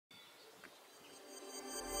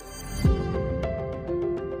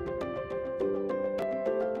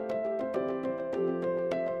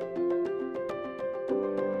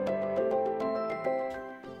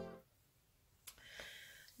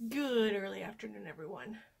afternoon,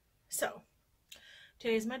 everyone. So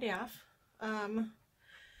today's my day off. I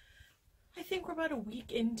think we're about a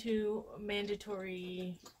week into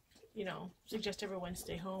mandatory, suggest everyone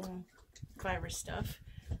stay home virus stuff,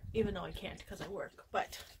 even though I can't because I work.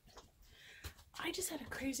 But I just had a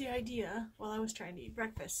crazy idea while I was trying to eat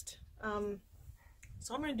breakfast. So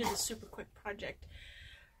I'm going to do this super quick project.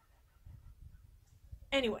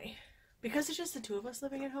 Anyway, because it's just the two of us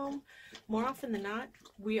living at home, more often than not,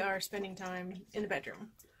 we are spending time in the bedroom.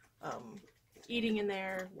 Eating in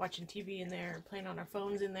there, watching TV in there, playing on our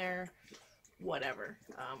phones in there, whatever.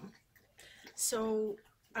 So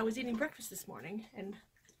I was eating breakfast this morning, and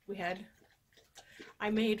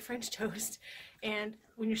I made French toast, and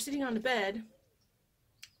when you're sitting on the bed,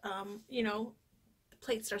 the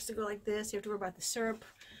plate starts to go like this. You have to worry about the syrup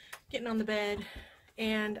getting on the bed,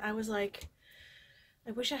 and I was like, I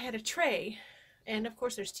wish I had a tray. And of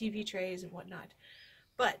course there's TV trays and whatnot,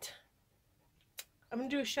 but I'm gonna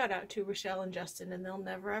do a shout out to Rochelle and Justin, and they'll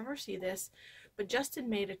never ever see this, but Justin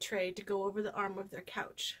made a tray to go over the arm of their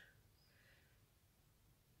couch.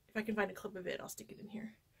 If I can find a clip of it, I'll stick it in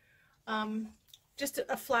here. Just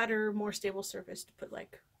a flatter, more stable surface to put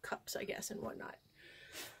like cups, I guess, and whatnot.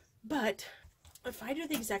 But if I do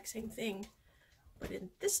the exact same thing, but in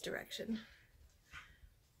this direction,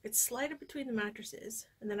 it's slided between the mattresses,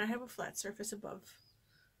 and then I have a flat surface above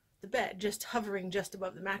the bed, just hovering just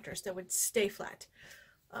above the mattress that would stay flat.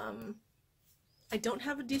 I don't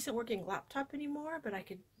have a decent working laptop anymore, but I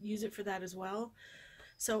could use it for that as well.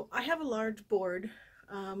 So I have a large board.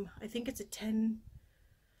 I think it's a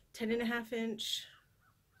 10.5 inch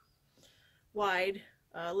wide,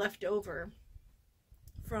 left over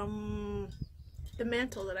from the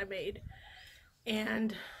mantle that I made.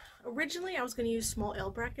 And originally I was going to use small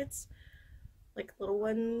L brackets, like little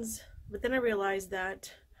ones, but then I realized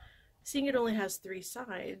that seeing it only has 3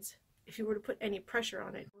 sides, if you were to put any pressure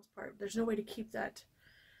on it, there's no way to keep that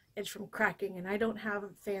edge from cracking, and I don't have a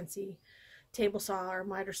fancy table saw or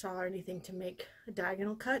miter saw or anything to make a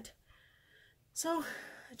diagonal cut. So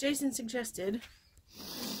Jason suggested,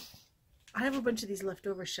 I have a bunch of these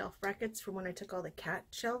leftover shelf brackets from when I took all the cat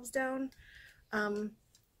shelves down, and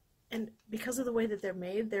because of the way that they're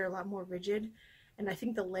made, they're a lot more rigid, and I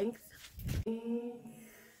think the length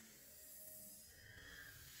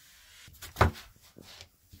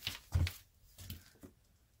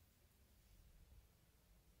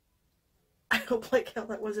I hope like how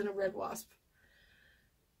that wasn't a red wasp.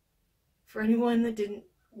 For anyone that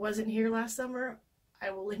wasn't here last summer,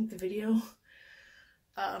 I will link the video.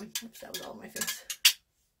 Oops, that was all on my face.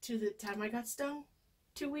 To the time I got stung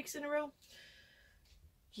 2 weeks in a row.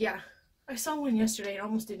 Yeah, I saw one yesterday and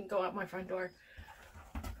almost didn't go out my front door.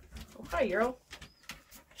 Oh, hi, Euro.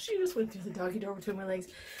 She just went through the doggy door between my legs.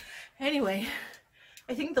 Anyway,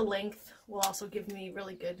 I think the length will also give me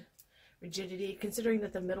really good rigidity, considering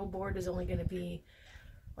that the middle board is only going to be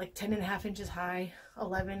like 10.5 inches high,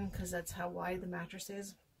 11, because that's how wide the mattress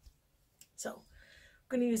is. So I'm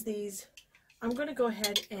going to use these. I'm going to go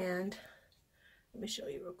ahead and, let me show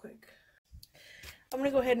you real quick. I'm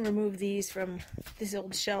going to go ahead and remove these from these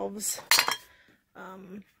old shelves.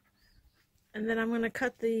 And then I'm going to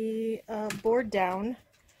cut the board down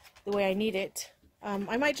the way I need it.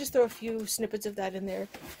 I might just throw a few snippets of that in there.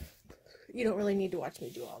 You don't really need to watch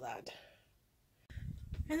me do all that.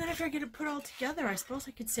 And then after I get it put all together, I suppose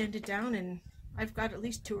I could sand it down, and I've got at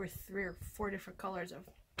least 2 or 3 or 4 different colors of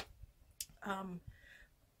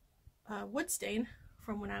wood stain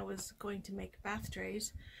from when I was going to make bath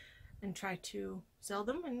trays and try to sell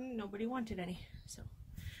them, and nobody wanted any. So,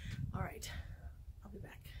 alright, I'll be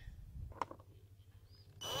back.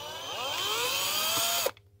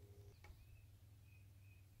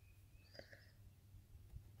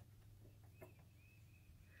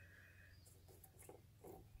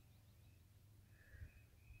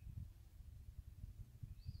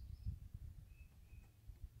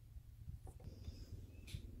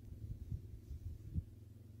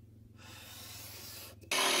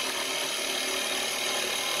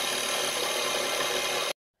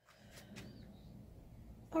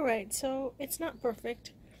 Alright, so it's not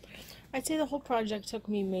perfect. I'd say the whole project took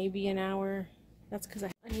me maybe an hour. That's because I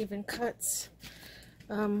had uneven cuts.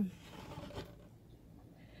 I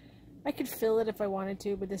could fill it if I wanted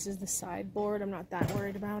to, but this is the sideboard. I'm not that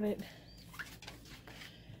worried about it. I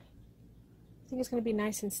think it's going to be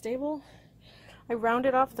nice and stable. I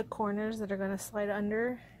rounded off the corners that are going to slide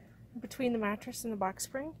under between the mattress and the box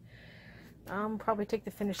spring. Probably take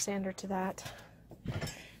the finish sander to that.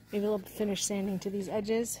 Maybe a little finish sanding to these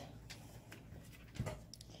edges. Oh,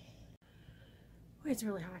 it's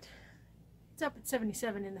really hot. It's up at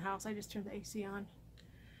 77 in the house. I just turned the AC on.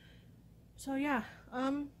 So yeah,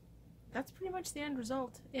 that's pretty much the end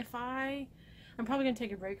result. I'm probably gonna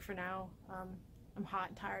take a break for now. I'm hot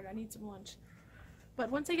and tired. I need some lunch. But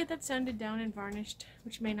once I get that sanded down and varnished,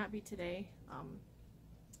 which may not be today,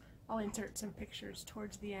 I'll insert some pictures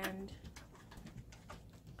towards the end.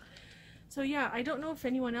 So yeah, I don't know if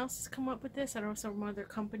anyone else has come up with this. I don't know if some other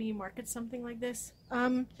company markets something like this.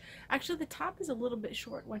 Actually, the top is a little bit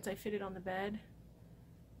short once I fit it on the bed.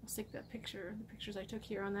 I'll stick the pictures I took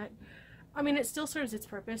here on that. I mean, it still serves its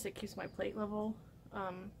purpose. It keeps my plate level.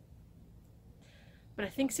 But I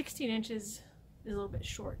think 16 inches is a little bit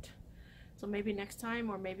short. So maybe next time,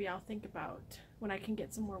 or maybe I'll think about when I can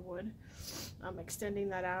get some more wood, extending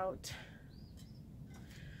that out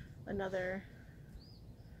another,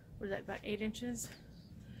 what is that, about 8 inches?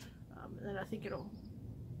 And then I think it'll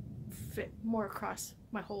fit more across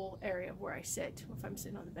my whole area of where I sit if I'm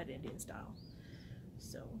sitting on the bed Indian style.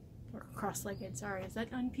 So, or cross-legged, sorry, is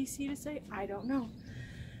that un-PC to say? I don't know.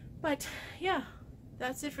 But yeah,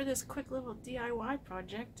 that's it for this quick little DIY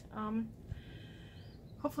project.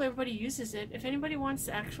 Hopefully everybody uses it. If anybody wants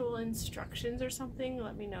actual instructions or something,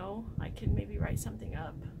 let me know. I can maybe write something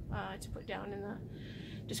up to put down in the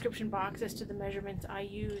description box as to the measurements I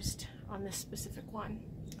used on this specific one.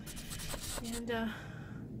 And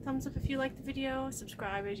thumbs up if you like the video,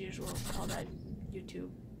 subscribe as usual, all that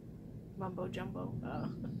YouTube mumbo jumbo.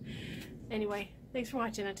 Anyway, thanks for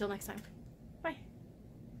watching. Until next time. Bye.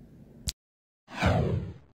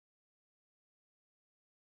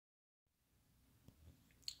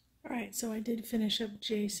 Alright, so I did finish up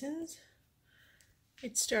Jason's.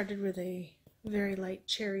 It started with a very light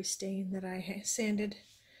cherry stain that I sanded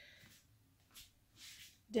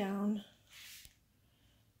down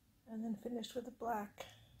and then finished with a black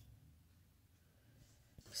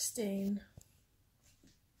stain.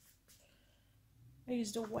 I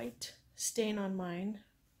used a white stain on mine,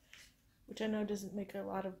 which I know doesn't make a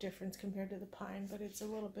lot of difference compared to the pine, but it's a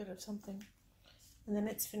little bit of something. And then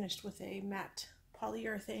it's finished with a matte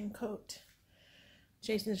polyurethane coat.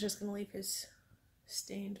 Jason's just going to leave his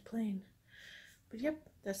stained plain. But yep,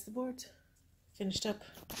 that's the board. Finished up.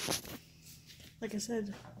 Like I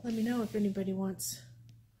said, let me know if anybody wants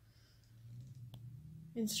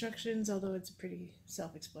instructions, although it's a pretty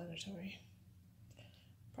self-explanatory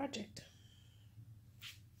project.